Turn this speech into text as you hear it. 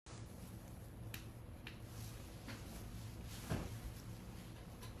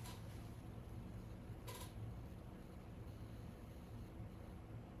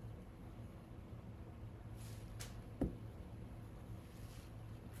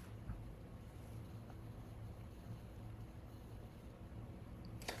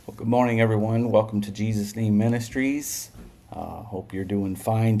Well, good morning, everyone. Welcome to Jesus Name Ministries. Hope you're doing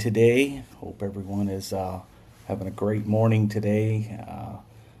fine today. Hope everyone is having a great morning today.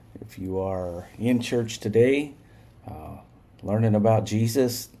 If you are in church today, learning about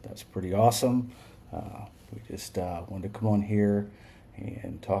Jesus, that's pretty awesome. We just wanted to come on here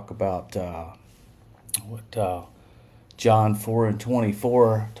and talk about what John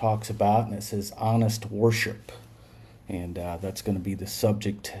 4:24 talks about, and it says honest worship. And that's going to be the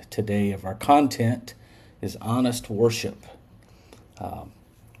subject today of our content is honest worship.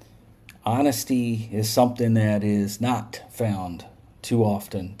 Honesty is something that is not found too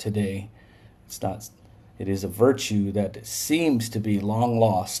often today. It is a virtue that seems to be long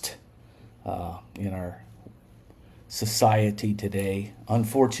lost in our society today,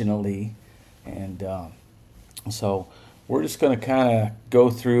 unfortunately. And so we're just going to kind of go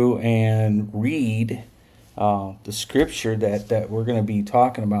through and read the scripture that we're going to be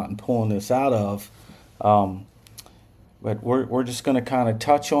talking about and pulling this out of. But we're just going to kind of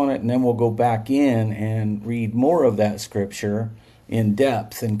touch on it, and then we'll go back in and read more of that scripture in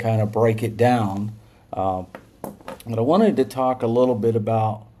depth and kind of break it down. But I wanted to talk a little bit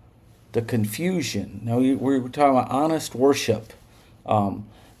about the confusion. Now, we're talking about honest worship.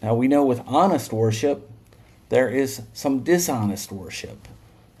 Now, we know with honest worship, there is some dishonest worship.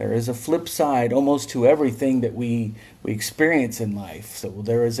 There is a flip side almost to everything that we experience in life. So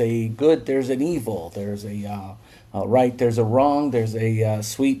there is a good, there's an evil, there's a right, there's a wrong, there's a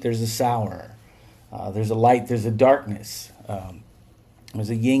sweet, there's a sour. There's a light, there's a darkness.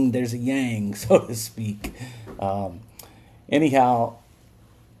 There's a yin, there's a yang, so to speak. Anyhow,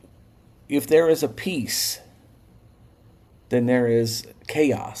 if there is a peace, then there is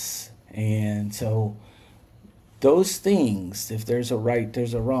chaos. And so those things, if there's a right,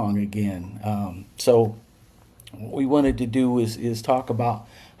 there's a wrong again. So what we wanted to do is talk about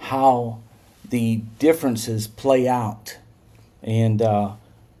how the differences play out. And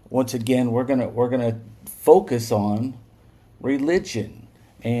once again, we're gonna focus on religion.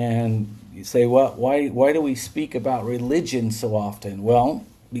 And you say, well, why do we speak about religion so often? Well,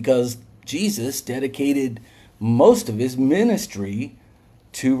 because Jesus dedicated most of his ministry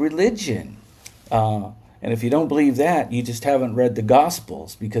to religion. And if you don't believe that, you just haven't read the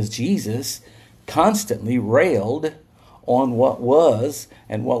Gospels, because Jesus constantly railed on what was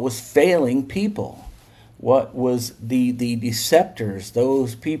and what was failing people. What was the deceptors,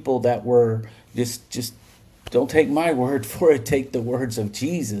 those people that were just don't take my word for it, take the words of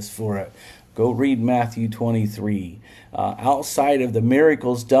Jesus for it. Go read Matthew 23. Outside of the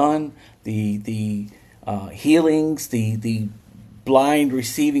miracles done, the healings, the blind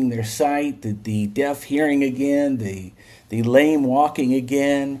receiving their sight, the deaf hearing again, the lame walking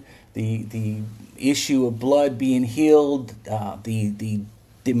again, the issue of blood being healed, the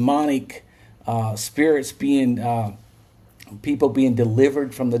demonic spirits being people being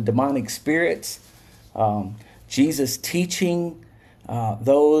delivered from the demonic spirits. Jesus teaching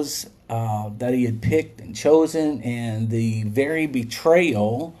those that he had picked and chosen, and the very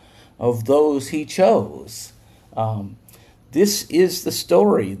betrayal of those he chose. This is the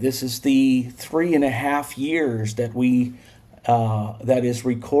story. This is the 3.5 years that that is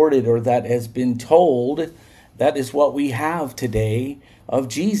recorded, or that has been told. That is what we have today of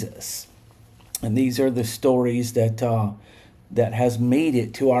Jesus. And these are the stories that has made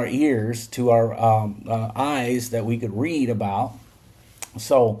it to our ears, to our eyes, that we could read about.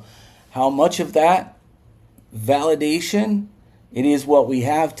 So how much of that validation? It is what we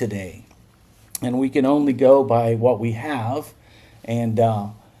have today. And we can only go by what we have. And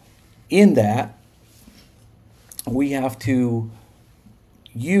in that, we have to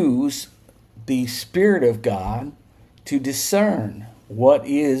use the Spirit of God to discern what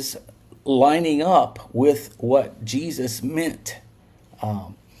is lining up with what Jesus meant,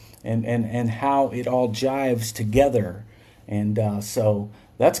 and how it all jives together. And so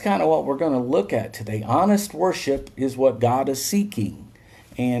that's kind of what we're going to look at today. Honest worship is what God is seeking.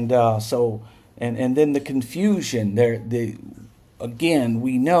 And And then the confusion there. Again,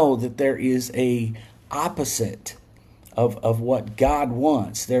 we know that there is a opposite of what God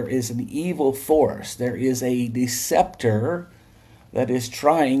wants. There is an evil force. There is a deceptor that is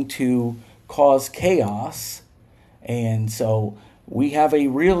trying to cause chaos. And so we have a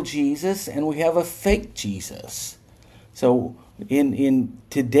real Jesus and we have a fake Jesus. So in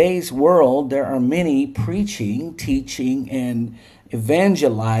today's world, there are many preaching, teaching, and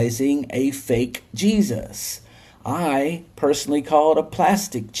evangelizing a fake Jesus. I personally call it a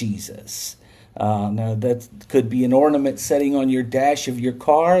plastic Jesus. Now that could be an ornament setting on your dash of your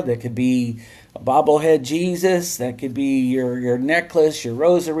car. That could be a bobblehead Jesus. That could be your necklace, your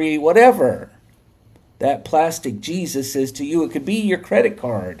rosary, whatever that plastic Jesus is to you. It could be your credit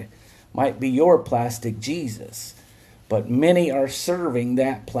card. Might be your plastic Jesus. But many are serving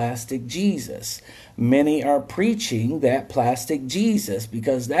that plastic Jesus. Many are preaching that plastic Jesus,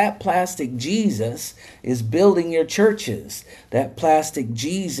 because that plastic Jesus is building your churches. That plastic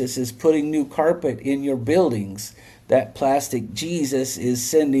Jesus is putting new carpet in your buildings. That plastic Jesus is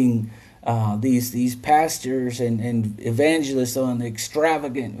sending these pastors and evangelists on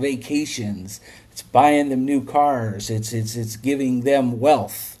extravagant vacations. It's buying them new cars. It's giving them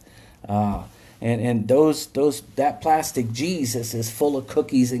wealth. And that plastic Jesus is full of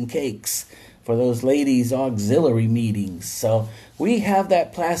cookies and cakes for those ladies' auxiliary meetings. So we have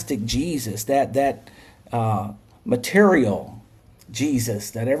that plastic Jesus, that material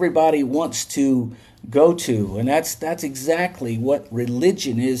Jesus that everybody wants to go to, and that's exactly what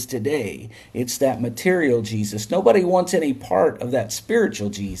religion is today. It's that material Jesus. Nobody wants any part of that spiritual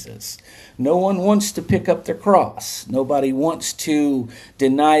Jesus. No one wants to pick up their cross. Nobody wants to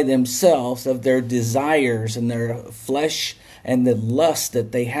deny themselves of their desires and their flesh and the lust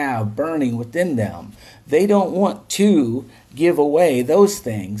that they have burning within them. They don't want to give away those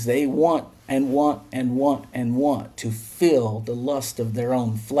things. They want and want and want and want to fill the lust of their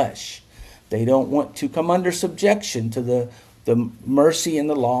own flesh. They don't want to come under subjection to the mercy and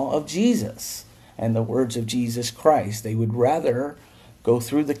the law of Jesus and the words of Jesus Christ. They would rather go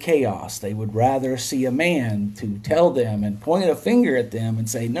through the chaos. They would rather see a man to tell them and point a finger at them and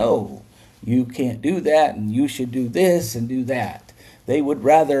say, no, you can't do that, and you should do this and do that. They would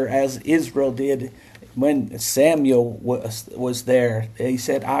rather, as Israel did when Samuel was there, he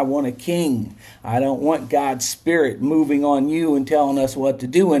said, I want a king. I don't want God's Spirit moving on you and telling us what to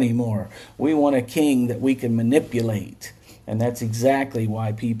do anymore. We want a king that we can manipulate. And that's exactly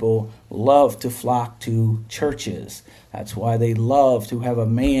why people love to flock to churches. That's why they love to have a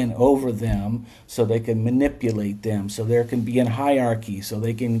man over them so they can manipulate them, so there can be a hierarchy, so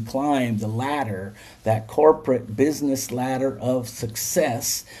they can climb the ladder, that corporate business ladder of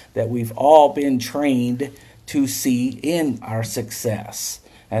success that we've all been trained to see in our success.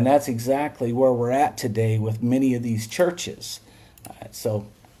 And that's exactly where we're at today with many of these churches. So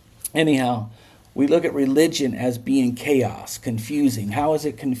anyhow, we look at religion as being chaos, confusing. How is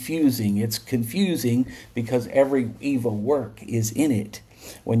it confusing? It's confusing because every evil work is in it.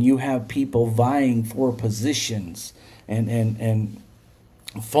 When you have people vying for positions and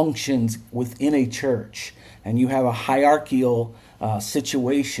functions within a church, and you have a hierarchical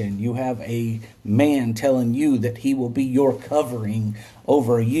situation, you have a man telling you that he will be your covering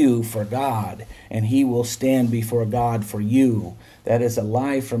over you for God, and he will stand before God for you. That is a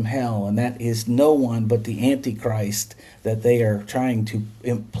lie from hell, and that is no one but the Antichrist that they are trying to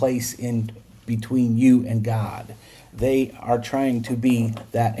place in between you and God. They are trying to be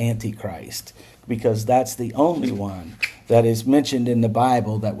that Antichrist, because that's the only one that is mentioned in the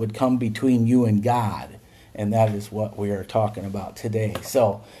Bible that would come between you and God. And that is what we are talking about today.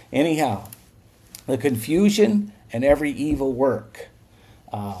 So anyhow, the confusion and every evil work.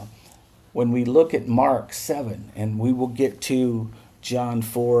 When we look at Mark 7, and we will get to John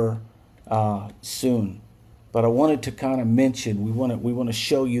 4 soon, but I wanted to kind of mention, we want to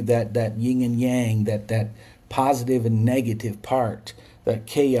show you that yin and yang, that positive and negative part, that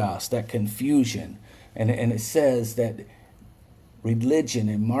chaos, that confusion. And it says that religion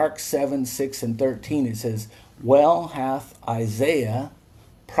in Mark 7, 6, and 13, it says, well hath Isaiah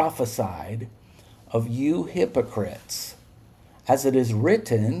prophesied of you hypocrites, as it is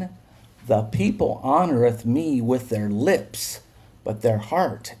written, the people honoreth me with their lips, but their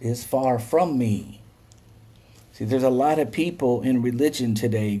heart is far from me. See, there's a lot of people in religion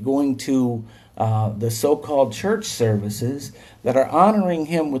today going to the so-called church services that are honoring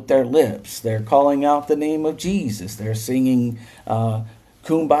him with their lips. They're calling out the name of Jesus. They're singing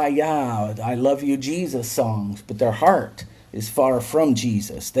Kumbaya, I love you Jesus songs, but their heart is far from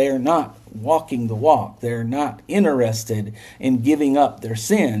Jesus. They're not walking the walk. They're not interested in giving up their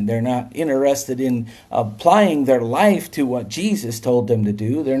sin. They're not interested in applying their life to what Jesus told them to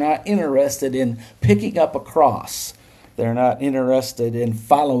do. They're not interested in picking up a cross. They're not interested in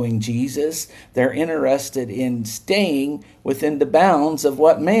following Jesus. They're interested in staying within the bounds of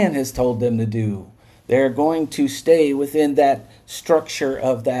what man has told them to do. They're going to stay within that structure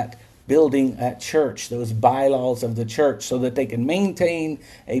of that building at church, those bylaws of the church, so that they can maintain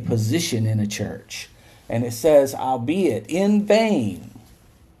a position in a church. And it says, albeit in vain.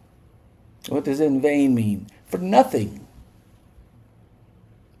 What does in vain mean? For nothing.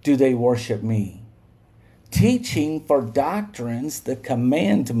 do they worship me, teaching for doctrines the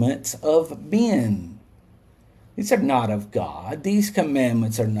commandments of men. These are not of God. These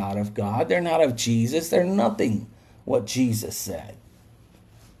commandments are not of God. They're not of Jesus. They're nothing what Jesus said.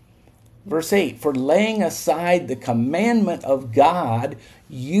 Verse 8, for laying aside the commandment of God,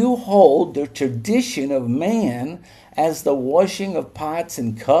 you hold the tradition of man as the washing of pots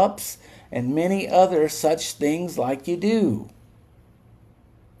and cups and many other such things like you do.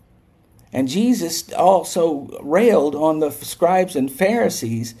 And Jesus also railed on the scribes and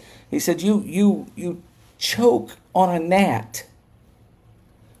Pharisees. He said, you choke on a gnat,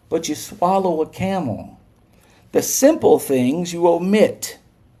 but you swallow a camel. The simple things you omit.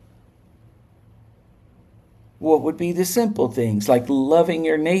 What would be the simple things? Like loving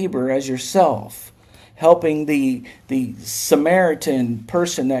your neighbor as yourself, helping the Samaritan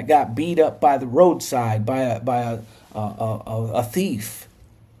person that got beat up by the roadside by a thief,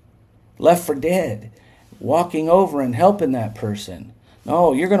 left for dead, walking over and helping that person.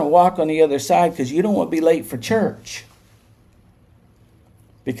 No, you're going to walk on the other side because you don't want to be late for church.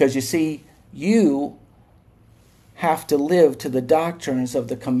 Because you see, you have to live to the doctrines of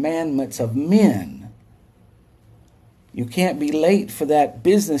the commandments of men. You can't be late for that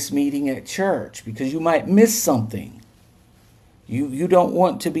business meeting at church because you might miss something. You don't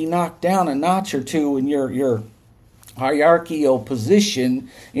want to be knocked down a notch or two in your hierarchical position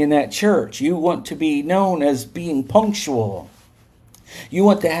in that church. You want to be known as being punctual. You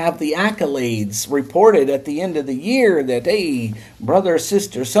want to have the accolades reported at the end of the year that, hey, brother or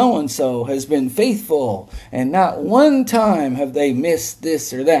sister so-and-so has been faithful, and not one time have they missed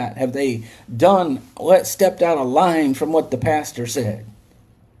this or that. Have they stepped out of line from what the pastor said?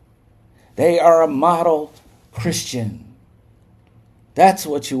 They are a model Christian. That's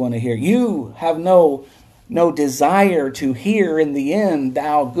what you want to hear. You have no desire to hear in the end,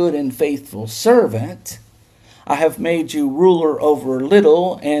 thou good and faithful servant. I have made you ruler over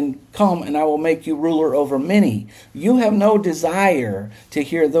little, and come, and I will make you ruler over many. You have no desire to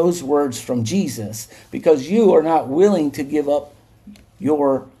hear those words from Jesus because you are not willing to give up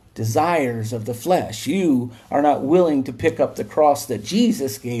your desires of the flesh. You are not willing to pick up the cross that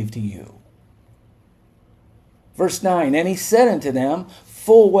Jesus gave to you. Verse 9, and he said unto them,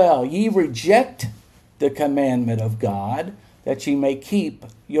 full well, ye reject the commandment of God, that ye may keep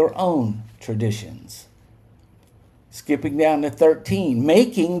your own traditions. Skipping down to 13,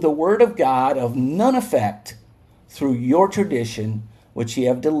 making the word of God of none effect through your tradition, which ye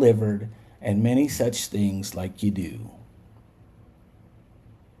have delivered, and many such things like ye do.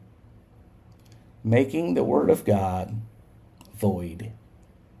 Making the word of God void.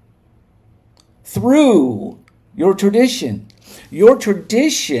 Through your tradition. Your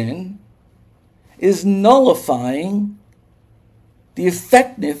tradition is nullifying the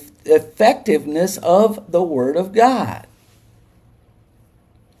effectiveness of the Word of God,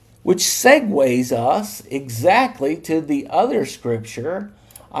 which segues us exactly to the other scripture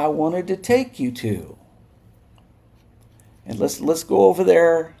I wanted to take you to. And let's go over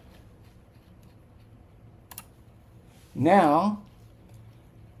there now,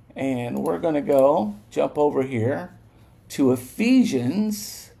 and we're going to jump over here to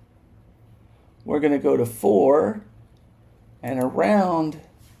Ephesians. We're going to go to 4 and around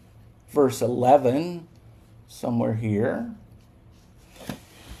verse 11, somewhere here.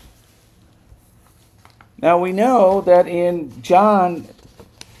 Now we know that in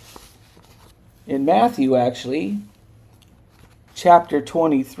Matthew actually, chapter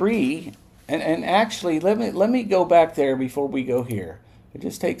 23, and actually let me go back there before we go here. It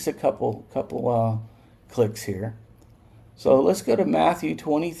just takes a couple clicks here. So let's go to Matthew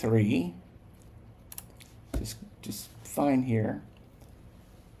 23. Just find here.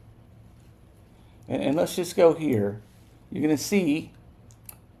 And let's just go here. You're going to see.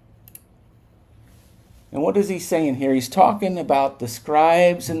 And what is he saying here? He's talking about the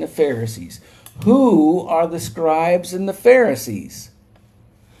scribes and the Pharisees. Who are the scribes and the Pharisees?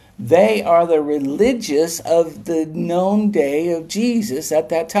 They are the religious of the known day of Jesus at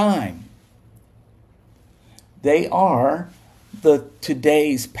that time. They are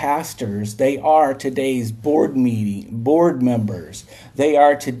today's pastors. They are today's board members. They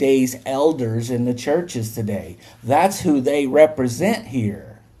are today's elders in the churches today. That's who they represent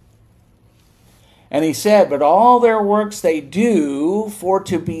here. And he said, but all their works they do for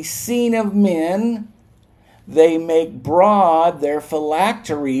to be seen of men. They make broad their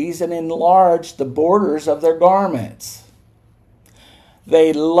phylacteries and enlarge the borders of their garments.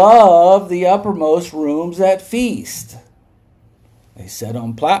 They love the uppermost rooms at feast. They sit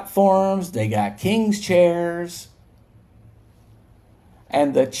on platforms. They got king's chairs.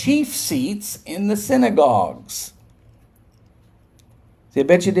 and the chief seats in the synagogues. See, I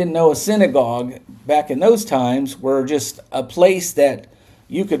bet you didn't know a synagogue back in those times were just a place that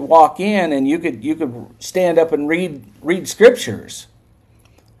you could walk in and you could stand up and read scriptures.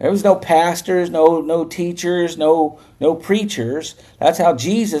 There was no pastors, no teachers, no preachers. That's how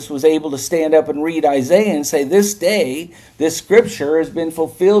Jesus was able to stand up and read Isaiah and say, "This day, this scripture has been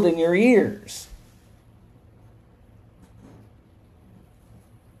fulfilled in your ears."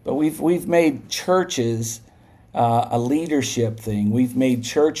 But we've made churches a leadership thing. We've made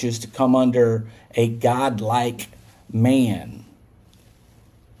churches to come under a godlike man.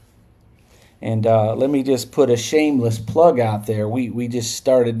 And let me just put a shameless plug out there. We just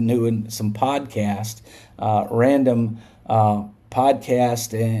started doing some podcast, random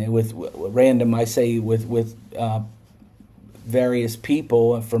podcast, and with random, I say with various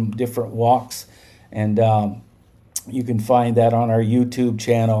people from different walks, and you can find that on our YouTube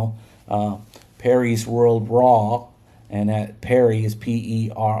channel, Perry's World Raw, and that Perry is Perrees,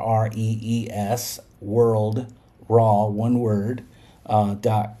 World Raw, one word, in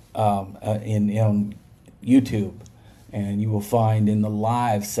YouTube. And you will find in the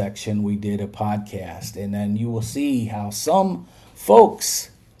live section we did a podcast, and then you will see how some folks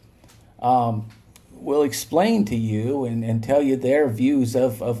will explain to you and tell you their views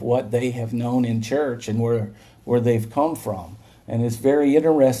of what they have known in church and where they've come from. And it's very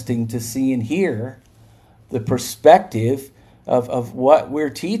interesting to see and hear the perspective of what we're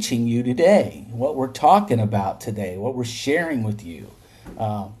teaching you today, what we're talking about today, what we're sharing with you.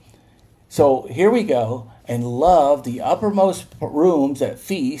 So here we go. "And love the uppermost rooms at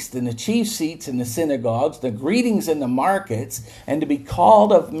feast, and the chief seats in the synagogues, the greetings in the markets, and to be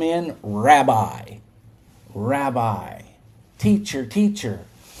called of men Rabbi." Rabbi. Teacher, teacher.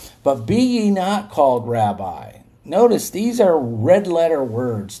 "But be ye not called Rabbi." Notice these are red letter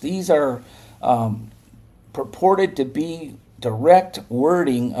words. These are purported to be direct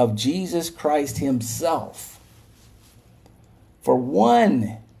wording of Jesus Christ himself. "For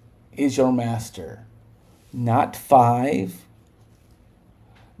one is your master, not five,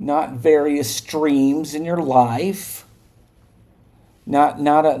 not various streams in your life, not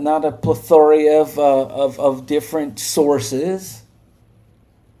a plethora of different sources.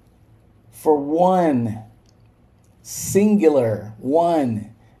 For one, singular,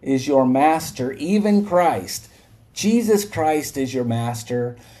 one is your master, even Christ." Jesus Christ is your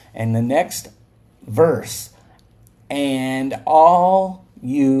master. And the next verse, "and all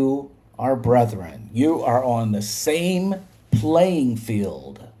you are brethren." You are on the same playing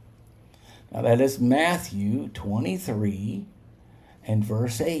field. Now that is Matthew 23 and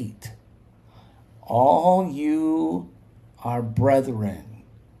verse 8. All you are brethren.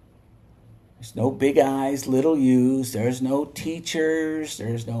 There's no big I's, little U's. There's no teachers.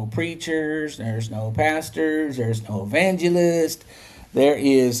 There's no preachers. There's no pastors. There's no evangelists. There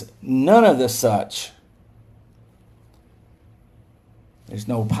is none of the such. There's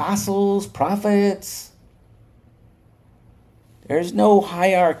no apostles, prophets. There's no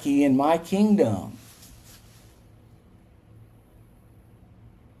hierarchy in my kingdom.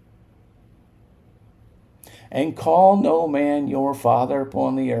 "And call no man your father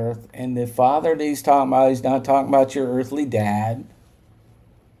upon the earth." And the father that he's talking about, he's not talking about your earthly dad.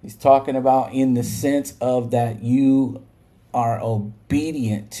 He's talking about in the sense of that you are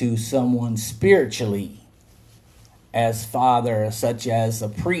obedient to someone spiritually as father, such as a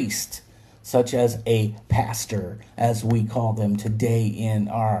priest, such as a pastor, as we call them today in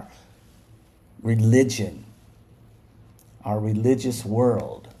our religion, our religious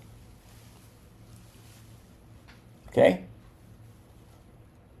world. Okay?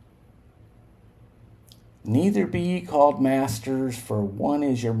 "Neither be ye called masters, for one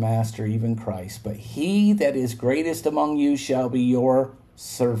is your master, even Christ. But he that is greatest among you shall be your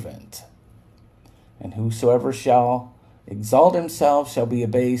servant. And whosoever shall exalt himself shall be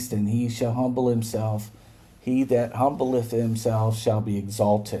abased, and he shall humble himself. He that humbleth himself shall be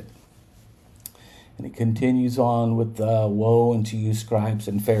exalted." And it continues on with woe unto you, scribes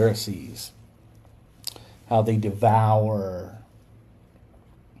and Pharisees, how they devour.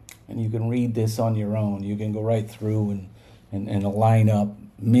 And you can read this on your own. You can go right through and line up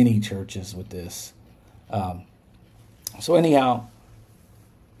many churches with this. So anyhow,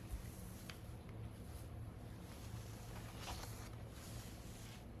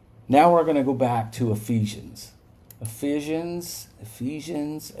 now we're going to go back to Ephesians. Ephesians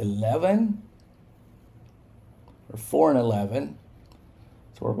 11, or 4 and 11.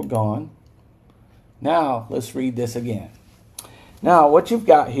 That's where we're going. Now, let's read this again. Now, what you've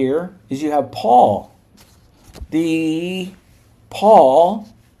got here is you have Paul, the Paul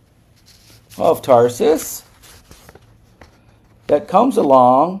of Tarsus that comes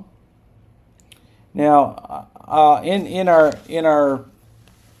along. Now, in our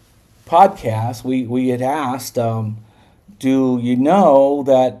podcast, we had asked, do you know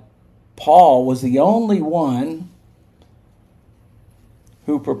that Paul was the only one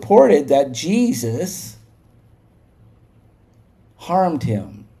who purported that Jesus harmed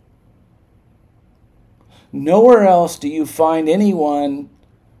him? Nowhere else do you find anyone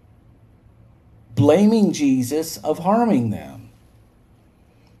blaming Jesus of harming them.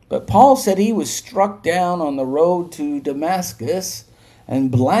 But Paul said he was struck down on the road to Damascus and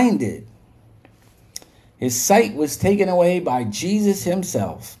blinded. His sight was taken away by Jesus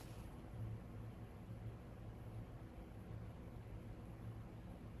himself.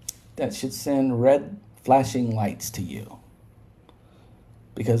 That should send red flashing lights to you.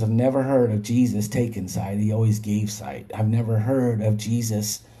 Because I've never heard of Jesus taking sight. He always gave sight. I've never heard of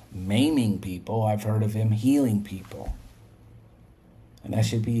Jesus maiming people. I've heard of him healing people. And that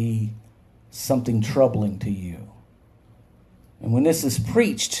should be something troubling to you. And when this is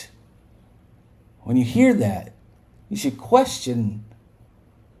preached, when you hear that, you should question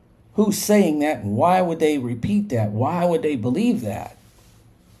who's saying that and why would they repeat that? Why would they believe that?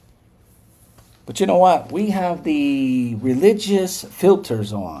 But you know what? We have the religious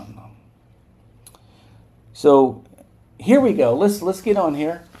filters on. So here we go. Let's get on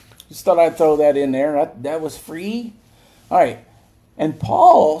here. Just thought I'd throw that in there. That was free. All right. And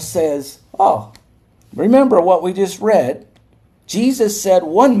Paul says, remember what we just read. Jesus said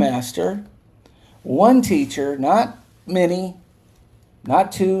one master, one teacher, not many,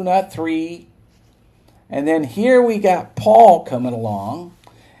 not two, not three. And then here we got Paul coming along.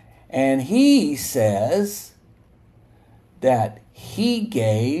 And he says that he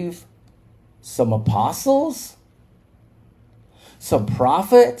gave some apostles, some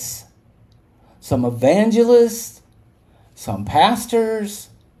prophets, some evangelists, some pastors,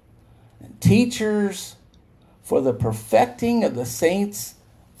 and teachers for the perfecting of the saints,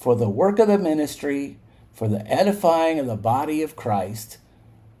 for the work of the ministry, for the edifying of the body of Christ,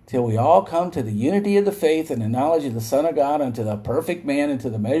 till we all come to the unity of the faith and the knowledge of the Son of God, unto the perfect man, and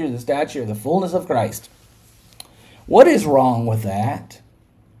to the measure of the stature of the fullness of Christ. What is wrong with that?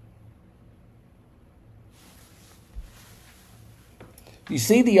 You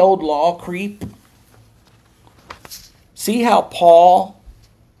see the old law creep? See how Paul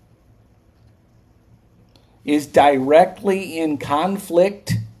is directly in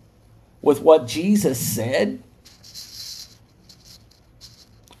conflict with what Jesus said?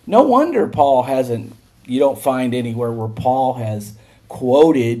 No wonder Paul you don't find anywhere where Paul has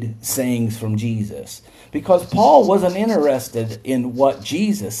quoted sayings from Jesus. Because Paul wasn't interested in what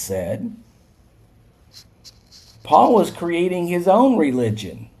Jesus said. Paul was creating his own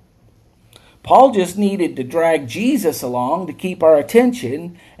religion. Paul just needed to drag Jesus along to keep our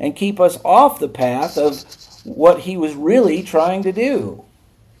attention and keep us off the path of what he was really trying to do.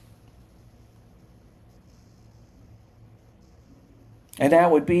 And that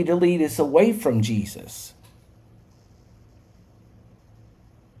would be to lead us away from Jesus.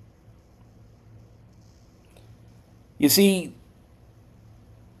 You see,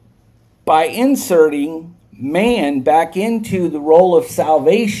 by inserting man back into the role of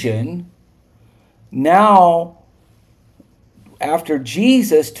salvation, now, after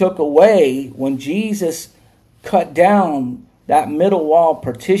Jesus took away, when Jesus cut down that middle wall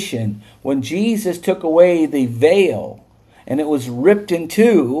partition, when Jesus took away the veil, and it was ripped in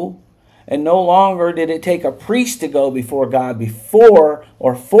two, and no longer did it take a priest to go before God before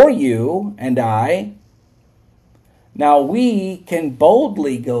or for you and I. Now we can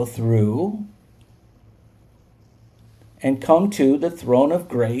boldly go through and come to the throne of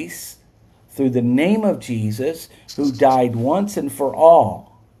grace through the name of Jesus, who died once and for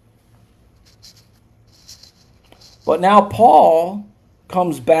all. But now Paul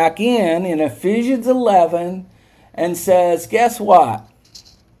comes back in Ephesians 11 and says, guess what?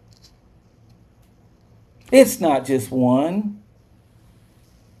 It's not just one.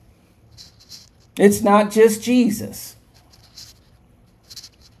 It's not just Jesus.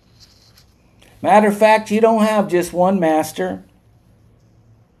 Matter of fact, you don't have just one master.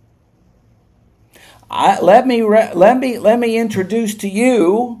 Let me introduce to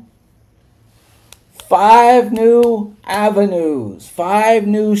you 5 new avenues, 5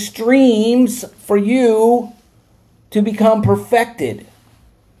 new streams for you to become perfected.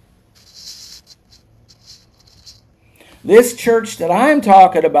 This church that I'm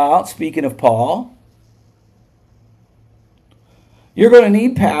talking about, speaking of Paul, you're going to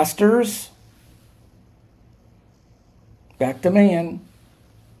need pastors, Back to man.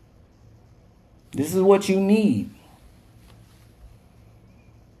 This is what you need.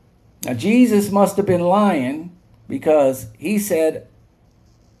 Now, Jesus must have been lying because he said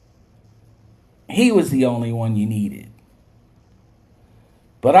he was the only one you needed.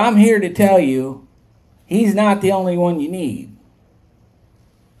 But I'm here to tell you, he's not the only one you need.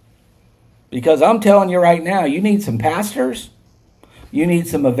 Because I'm telling you right now, you need some pastors, you need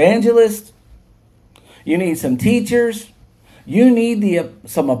some evangelists, you need some teachers, you need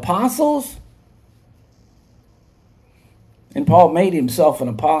some apostles. And Paul made himself an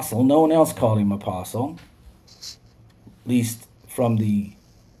apostle. No one else called him apostle, at least from the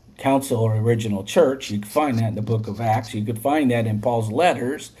council or original church. You can find that in the book of Acts. You could find that in Paul's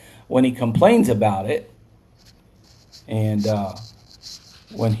letters when he complains about it. And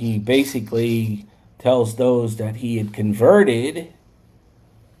when he basically tells those that he had converted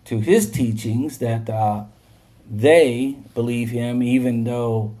to his teachings that they believe him, even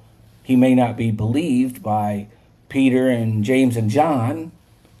though he may not be believed by Peter and James and John.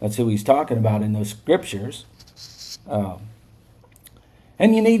 That's who he's talking about in those scriptures. And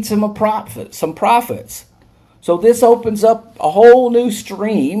you need some prophets. So this opens up a whole new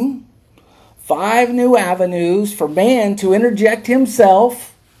stream, 5 new avenues for man to interject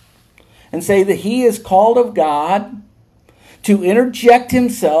himself and say that he is called of God, to interject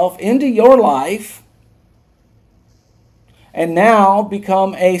himself into your life and now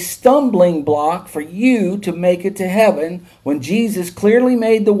become a stumbling block for you to make it to heaven when Jesus clearly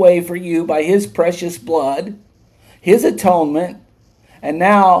made the way for you by his precious blood, his atonement. And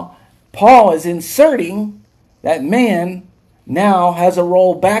now Paul is inserting that man now has a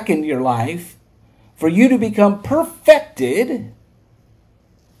role back into your life for you to become perfected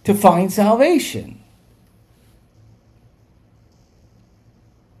to find salvation.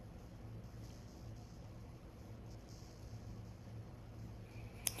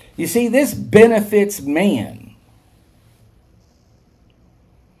 You see, this benefits man.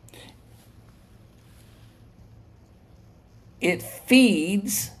 It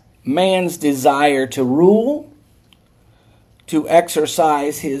feeds man's desire to rule, to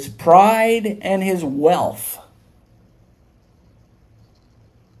exercise his pride and his wealth.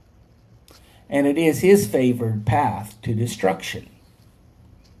 And it is his favored path to destruction.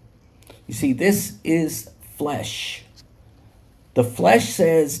 You see, this is flesh. The flesh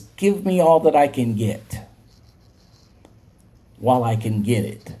says, give me all that I can get while I can get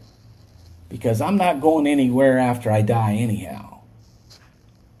it. Because I'm not going anywhere after I die anyhow.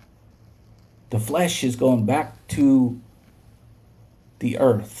 The flesh is going back to the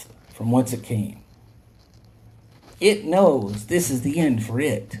earth from whence it came. It knows this is the end for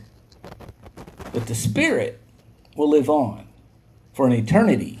it. But the spirit will live on for an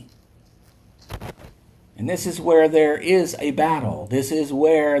eternity. And this is where there is a battle. This is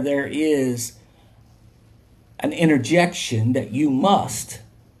where there is an interjection that you must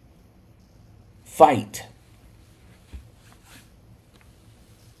fight.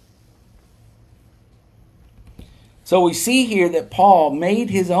 So we see here that Paul made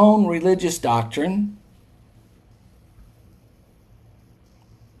his own religious doctrine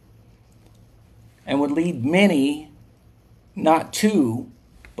and would lead many not to,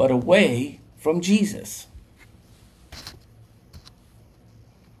 but away from Jesus.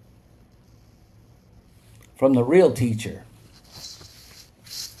 From the real teacher.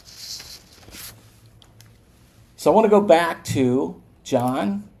 So I want to go back to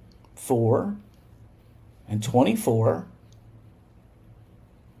John 4 and 24.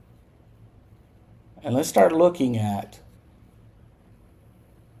 And let's start looking at...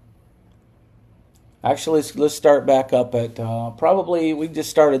 Actually, let's start back up at... probably we just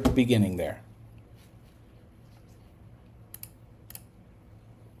start at the beginning there.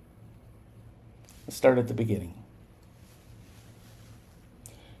 Let's start at the beginning.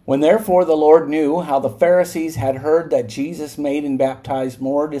 When therefore the Lord knew how the Pharisees had heard that Jesus made and baptized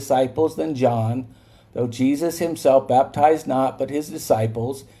more disciples than John, though Jesus himself baptized not but his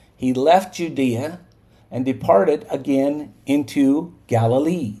disciples, he left Judea and departed again into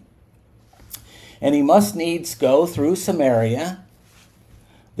Galilee. And he must needs go through Samaria.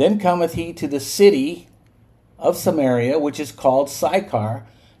 Then cometh he to the city of Samaria, which is called Sychar,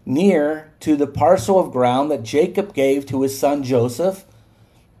 near to the parcel of ground that Jacob gave to his son Joseph.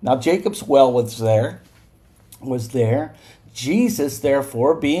 Now Jacob's well was there. Jesus,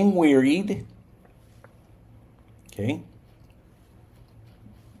 therefore, being wearied, okay,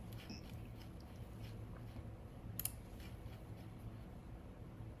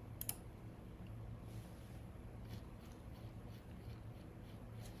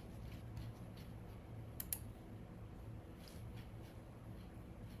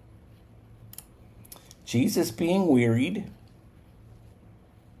 Jesus being wearied,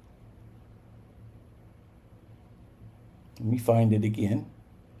 let me find it again.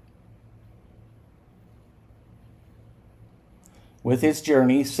 With his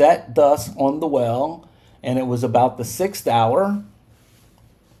journey, sat thus on the well, and it was about the 6th hour.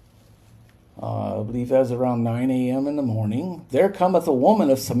 I believe that was around 9 a.m. in the morning. There cometh a woman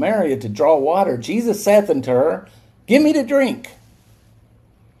of Samaria to draw water. Jesus saith unto her, Give me to drink.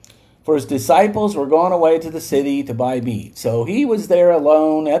 For his disciples were gone away to the city to buy meat. So he was there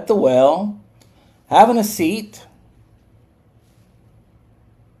alone at the well, having a seat,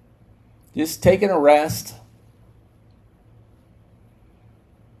 just taking a rest.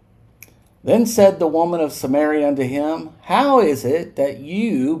 Then said the woman of Samaria unto him, How is it that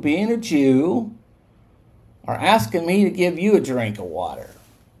you, being a Jew, are asking me to give you a drink of water?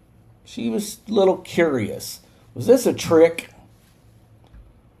 She was a little curious. Was this a trick?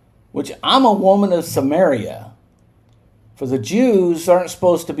 Which I'm a woman of Samaria. For the Jews aren't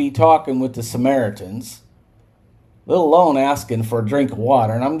supposed to be talking with the Samaritans, let alone asking for a drink of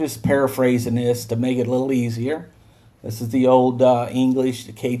water. And I'm just paraphrasing this to make it a little easier. This is the old English,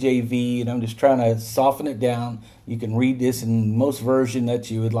 the KJV, and I'm just trying to soften it down. You can read this in most version that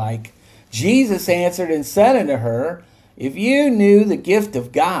you would like. Jesus answered and said unto her, If you knew the gift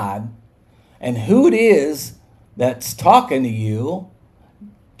of God and who it is that's talking to you,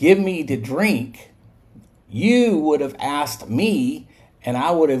 give me to drink, you would have asked me, and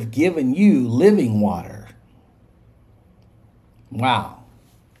I would have given you living water. Wow.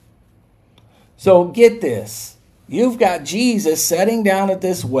 So get this. You've got Jesus sitting down at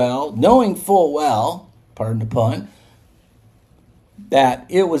this well, knowing full well, pardon the pun, that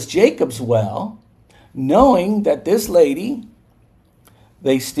it was Jacob's well, knowing that this lady,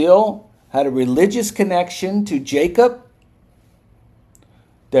 they still had a religious connection to Jacob,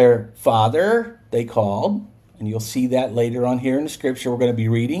 their father, they called, and you'll see that later on here in the scripture we're going to be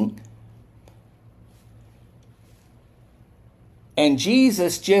reading. And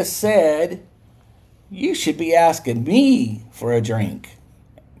Jesus just said, You should be asking me for a drink.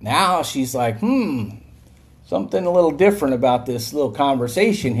 Now she's like, something a little different about this little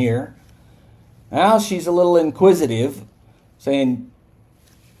conversation here. Now she's a little inquisitive, saying,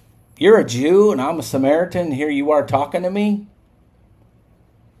 You're a Jew and I'm a Samaritan, and here you are talking to me?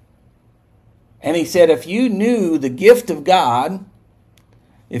 And he said, if you knew the gift of God,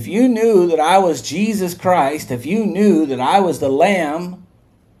 if you knew that I was Jesus Christ, if you knew that I was the Lamb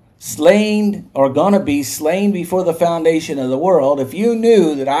slain or going to be slain before the foundation of the world, if you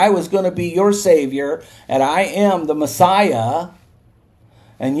knew that I was going to be your Savior and I am the Messiah,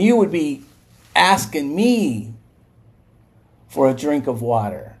 and you would be asking me for a drink of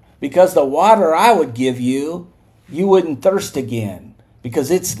water, because the water I would give you, you wouldn't thirst again, because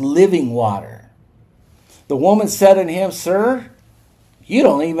it's living water. The woman said unto him, Sir, you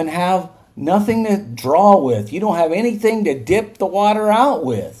don't even have nothing to draw with. You don't have anything to dip the water out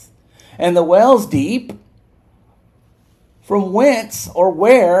with. And the well's deep. From whence or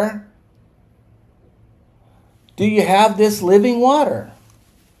where do you have this living water?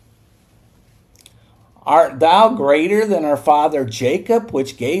 Art thou greater than our father Jacob,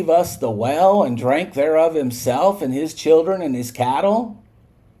 which gave us the well and drank thereof himself and his children and his cattle?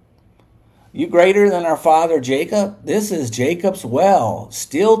 You greater than our father Jacob? This is Jacob's well.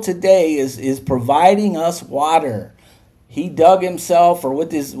 Still today is providing us water. He dug himself or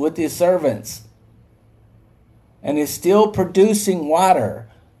with his servants, and is still producing water.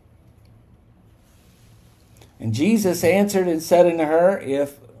 And Jesus answered and said unto her,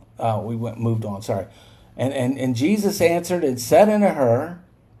 moved on, sorry. And Jesus answered and said unto her,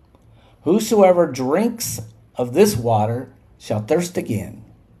 Whosoever drinks of this water shall thirst again.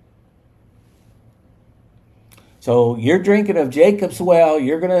 So you're drinking of Jacob's well.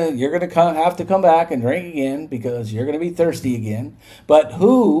 You're gonna have to come back and drink again, because you're gonna be thirsty again. But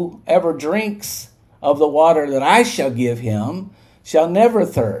whoever drinks of the water that I shall give him shall never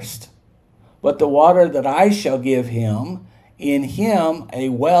thirst. But the water that I shall give him, in him a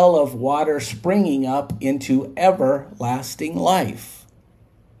well of water springing up into everlasting life.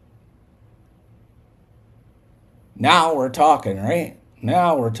 Now we're talking, right?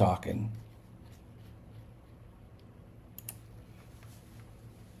 Now we're talking.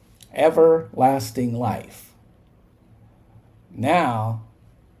 Everlasting life. Now,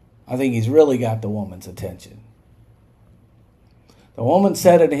 I think he's really got the woman's attention. The woman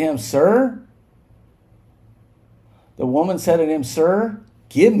said unto him, Sir,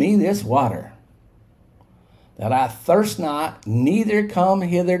 give me this water, that I thirst not, neither come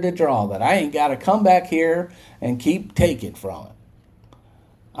hither to draw, that I ain't got to come back here and keep taking from it.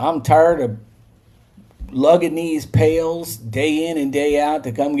 I'm tired of lugging these pails day in and day out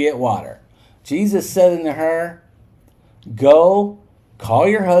to come get water. Jesus said unto her, go, call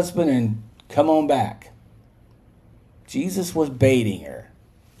your husband and come on back. Jesus was baiting her.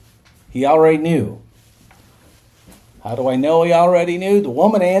 He already knew. How do I know he already knew? The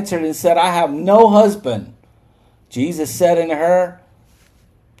woman answered and said, I have no husband. Jesus said unto her,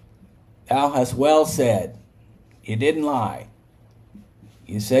 thou hast well said. You didn't lie.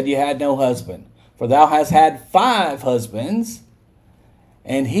 You said you had no husband. For thou hast had 5 husbands,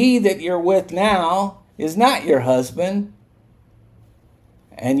 and he that you're with now is not your husband.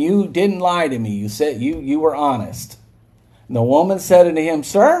 And you didn't lie to me. You said you were honest. And the woman said unto him,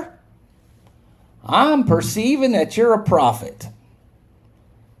 Sir, I'm perceiving that you're a prophet.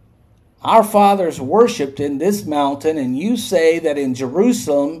 Our fathers worshipped in this mountain, and you say that in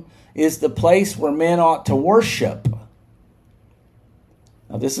Jerusalem is the place where men ought to worship.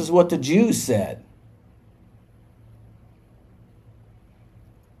 Now, this is what the Jews said.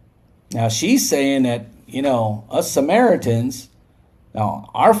 Now, she's saying that, us Samaritans, now,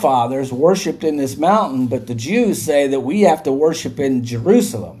 our fathers worshipped in this mountain, but the Jews say that we have to worship in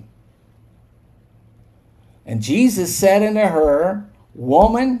Jerusalem. And Jesus said unto her,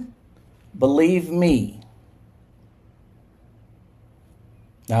 Woman, believe me.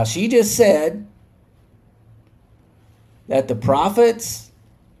 Now, she just said that the prophets,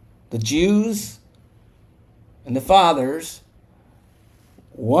 the Jews, and the fathers,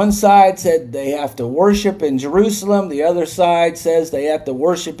 one side said they have to worship in Jerusalem. The other side says they have to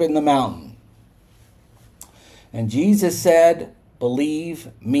worship in the mountain. And Jesus said, believe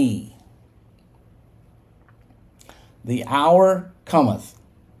me. The hour cometh.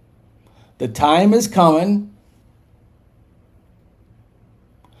 The time is coming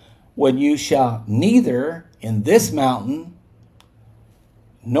when you shall neither in this mountain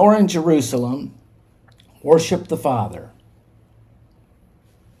nor in Jerusalem worship the Father.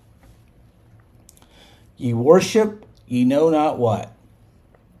 Ye worship, ye know not what.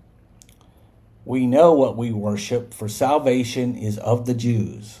 We know what we worship, for salvation is of the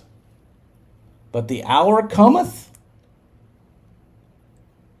Jews. But the hour cometh.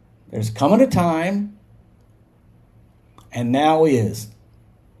 There's coming a time, and now is.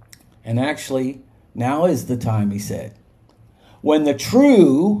 And actually, now is the time, he said. When the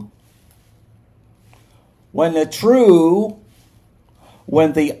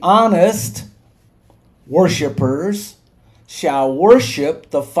honest worshipers shall worship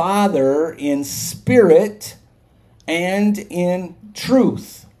the Father in spirit and in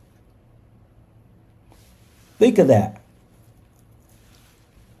truth. Think of that.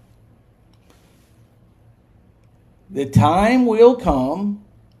 The time will come,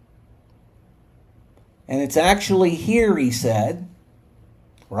 and it's actually here, he said,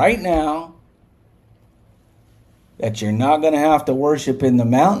 right now, that you're not going to have to worship in the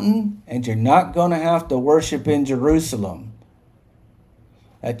mountain, and you're not going to have to worship in Jerusalem.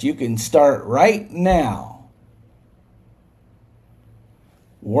 That you can start right now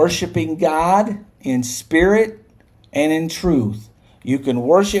worshiping God in spirit and in truth. You can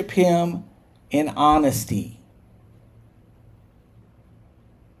worship him in honesty.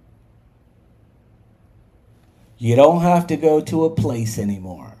 You don't have to go to a place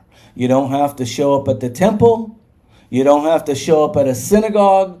anymore. You don't have to show up at the temple. You don't have to show up at a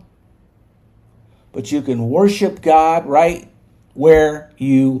synagogue. But you can worship God right where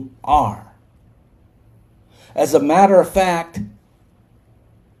you are. As a matter of fact,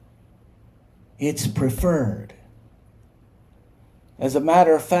 it's preferred. As a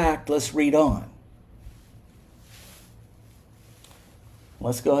matter of fact, let's read on.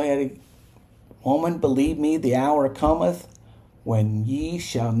 Let's go ahead. Woman, believe me, the hour cometh when ye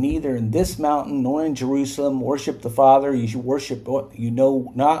shall neither in this mountain nor in Jerusalem worship the Father. You should worship what you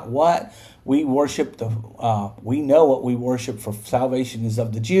know not what. We worship we know what we worship, for salvation is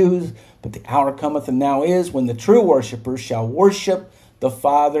of the Jews. But the hour cometh, and now is, when the true worshipers shall worship the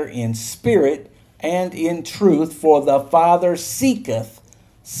Father in spirit and in truth, for the Father seeketh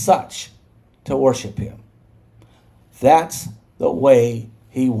such to worship him. That's the way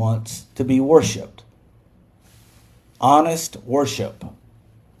he wants to be worshiped. Honest worship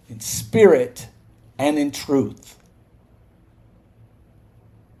in spirit and in truth.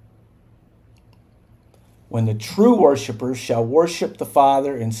 When the true worshipers shall worship the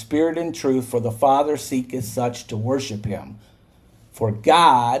Father in spirit and truth, for the Father seeketh such to worship him. For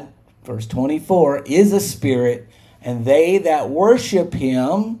God, verse 24, is a spirit, and they that worship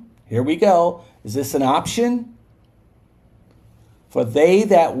him, here we go, is this an option? For they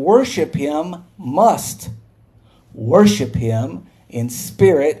that worship him must worship him in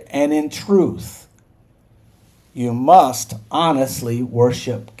spirit and in truth. You must honestly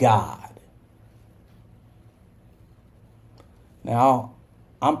worship God. Now,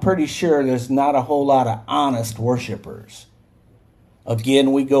 I'm pretty sure there's not a whole lot of honest worshipers.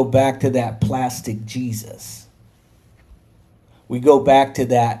 Again, we go back to that plastic Jesus. We go back to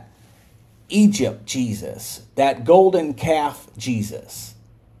that Egypt Jesus, that golden calf Jesus,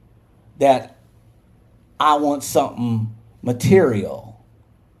 that I want something material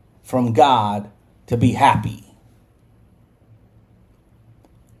from God to be happy.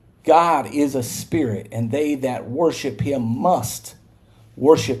 God is a spirit, and they that worship him must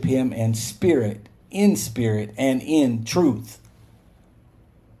worship him in spirit and in truth.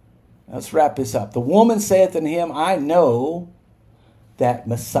 Let's wrap this up. The woman saith unto him, I know that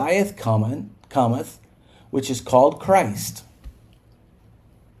Messiah cometh, which is called Christ.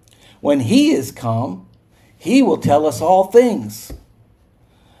 When he is come, he will tell us all things.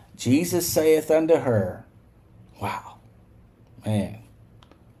 Jesus saith unto her, wow, man,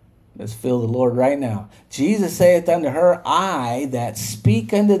 let's feel the Lord right now. Jesus saith unto her, I that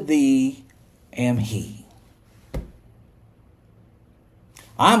speak unto thee am he.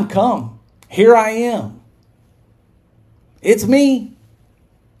 I'm come. Here I am. It's me.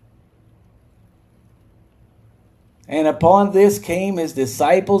 And upon this came his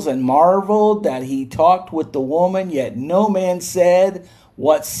disciples and marveled that he talked with the woman, yet no man said,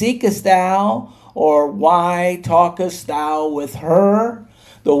 What seekest thou? Or why talkest thou with her?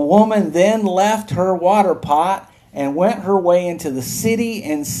 The woman then left her water pot and went her way into the city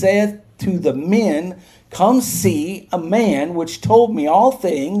and said to the men, Come see a man which told me all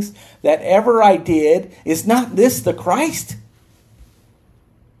things that ever I did. Is not this the Christ?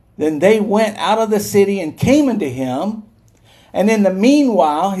 Then they went out of the city and came unto him. And in the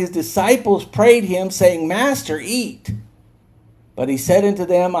meanwhile his disciples prayed him, saying, Master, eat. But he said unto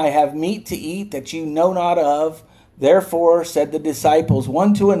them, I have meat to eat that you know not of. Therefore said the disciples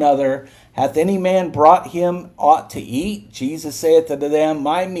one to another, Hath any man brought him aught to eat? Jesus saith unto them,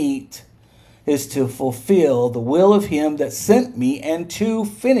 My meat is to fulfill the will of him that sent me, and to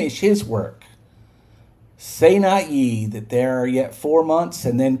finish his work. Say not ye that there are yet 4 months,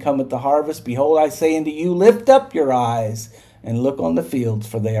 and then cometh the harvest? Behold, I say unto you, lift up your eyes, and look on the fields,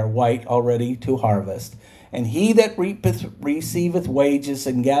 for they are white already to harvest. And he that reapeth receiveth wages,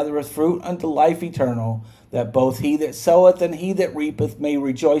 and gathereth fruit unto life eternal, that both he that soweth and he that reapeth may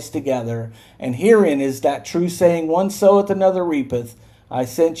rejoice together. And herein is that true saying, one soweth, another reapeth. I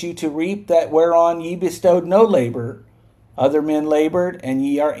sent you to reap that whereon ye bestowed no labor. Other men labored, and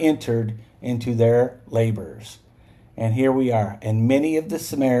ye are entered into their labors. And here we are. And many of the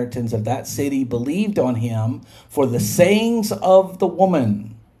Samaritans of that city believed on him for the sayings of the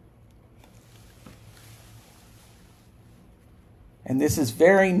woman. And this is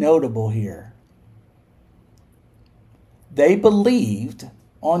very notable here. They believed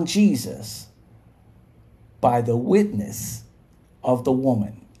on Jesus by the witness of the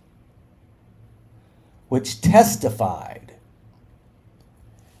woman, which testified.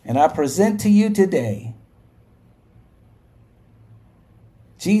 And I present to you today,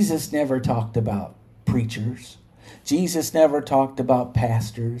 Jesus never talked about preachers. Jesus never talked about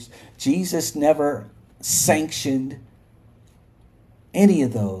pastors. Jesus never sanctioned any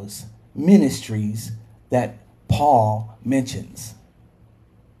of those ministries that Paul mentions.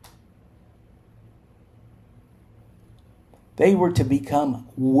 They were to become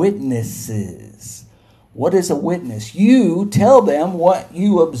witnesses. What is a witness? You tell them what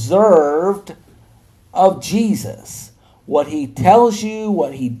you observed of Jesus, what he tells you,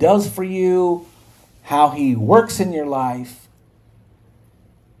 what he does for you, how he works in your life,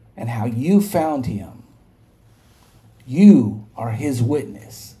 and how you found him. You are his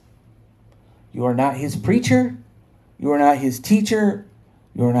witness. You are not his preacher. You are not his teacher.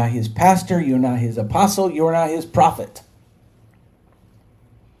 You are not his pastor. You are not his apostle. You are not his prophet.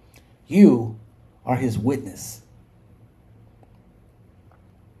 You are his witness.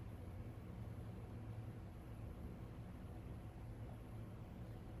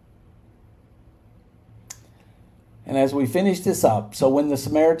 And as we finish this up, so when the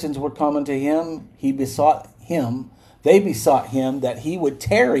Samaritans were coming to him, they besought him that he would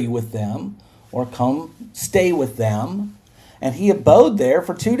tarry with them, or come stay with them. And he abode there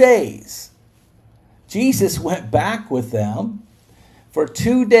for 2 days. Jesus went back with them for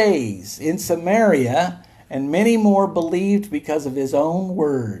 2 days in Samaria, and many more believed because of his own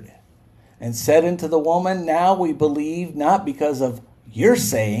word. And said unto the woman, Now we believe, not because of your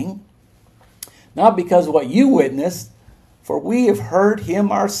saying, not because of what you witnessed, for we have heard him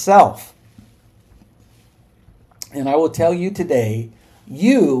ourselves. And I will tell you today,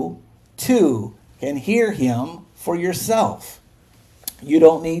 you too can hear him for yourself. You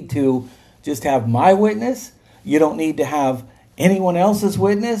don't need to just have my witness. You don't need to have anyone else's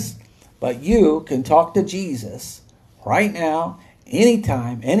witness. But you can talk to Jesus right now,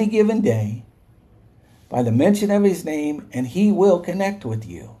 anytime, any given day, by the mention of his name, and he will connect with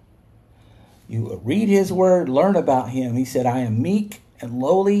you. You read his word, learn about him. He said, I am meek and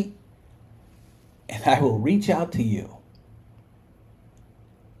lowly, and I will reach out to you.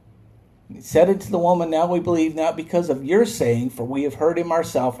 He said it to the woman, now we believe, not because of your saying, for we have heard him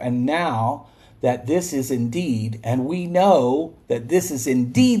ourselves, and now that this is indeed, and we know that this is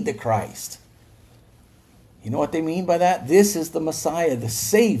indeed the Christ. You know what they mean by that? This is the Messiah, the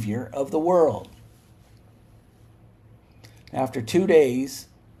Savior of the world. After 2 days,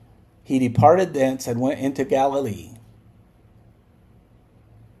 he departed thence and went into Galilee.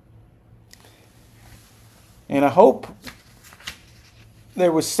 And I hope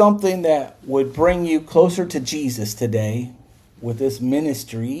there was something that would bring you closer to Jesus today with this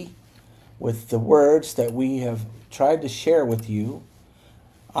ministry, with the words that we have tried to share with you.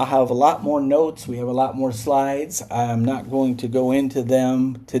 I have a lot more notes. We have a lot more slides. I'm not going to go into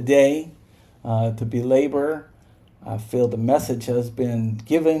them today to belabor. I feel the message has been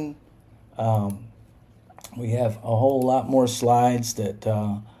given. We have a whole lot more slides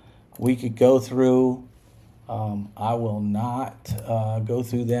that we could go through. I will not go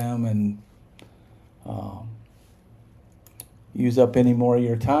through them and use up any more of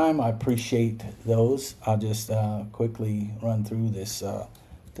your time. I appreciate those. I'll just quickly run through the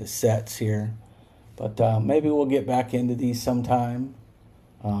sets here. But maybe we'll get back into these sometime.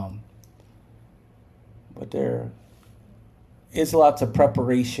 But there is lots of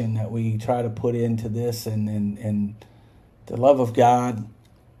preparation that we try to put into this, and the love of God,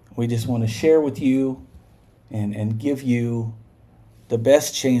 we just want to share with you and give you the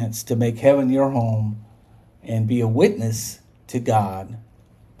best chance to make heaven your home and be a witness to God.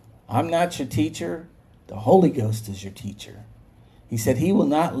 I'm not your teacher. The Holy Ghost is your teacher. He said he will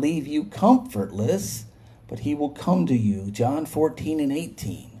not leave you comfortless, but he will come to you. John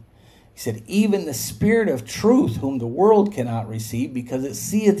 14:18. He said, even the Spirit of truth, whom the world cannot receive because it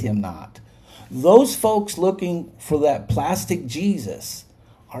seeth him not. Those folks looking for that plastic Jesus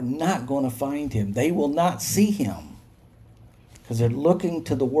are not going to find him. They will not see him because they're looking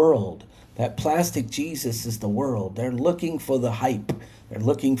to the world. That plastic Jesus is the world. They're looking for the hype. They're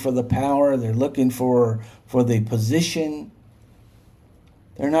looking for the power. They're looking for the position.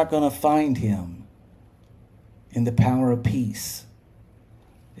 They're not going to find him in the power of peace.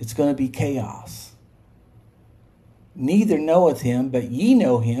 It's going to be chaos. Neither knoweth him, but ye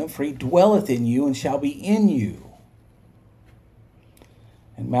know him, for he dwelleth in you and shall be in you.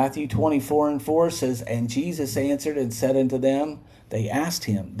 And Matthew 24:4 says, and Jesus answered and said unto them, they asked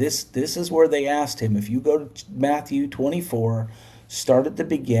him. This is where they asked him. If you go to Matthew 24, start at the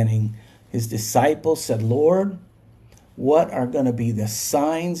beginning. His disciples said, Lord, what are going to be the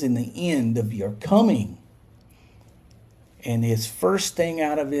signs in the end of your coming? And his first thing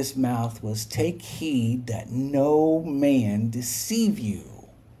out of his mouth was, take heed that no man deceive you.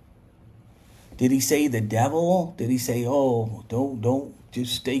 Did he say the devil? Did he say, oh, don't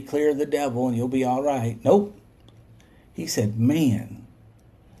just stay clear of the devil and you'll be all right? Nope. He said, man.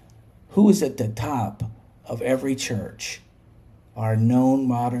 Who is at the top of every church? Our known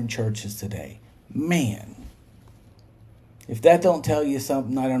modern churches today. Man. If that don't tell you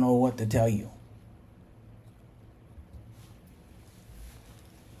something, I don't know what to tell you.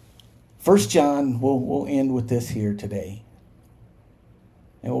 1 John, we'll end with this here today.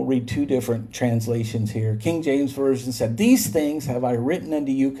 And we'll read two different translations here. King James Version said, these things have I written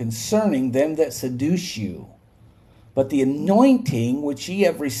unto you concerning them that seduce you. But the anointing which ye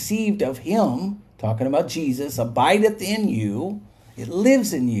have received of him, talking about Jesus, abideth in you. It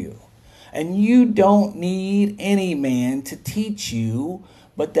lives in you. And you don't need any man to teach you,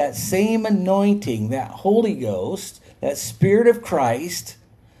 but that same anointing, that Holy Ghost, that Spirit of Christ,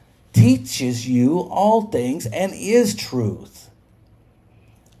 teaches you all things and is truth.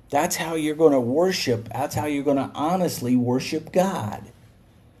 That's how you're going to worship. That's how you're going to honestly worship God.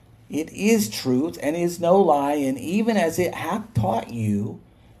 It is truth and is no lie, and even as it hath taught you,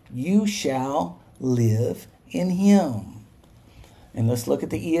 you shall live in him. And let's look at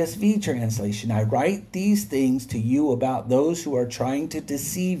the ESV translation. I write these things to you about those who are trying to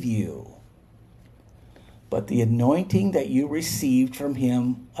deceive you. But the anointing that you received from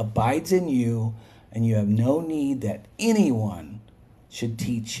him abides in you, and you have no need that anyone should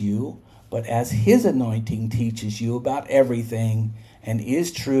teach you, but as his anointing teaches you about everything, and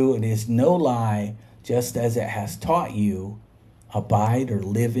is true and is no lie, just as it has taught you, abide or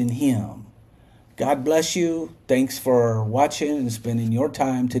live in him. God bless you. Thanks for watching and spending your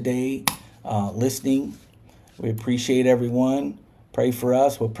time today listening. We appreciate everyone. Pray for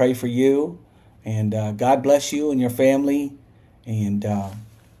us. We'll pray for you. And God bless you and your family. And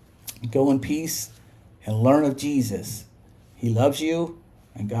go in peace and learn of Jesus. He loves you,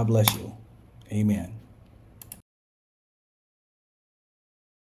 and God bless you. Amen.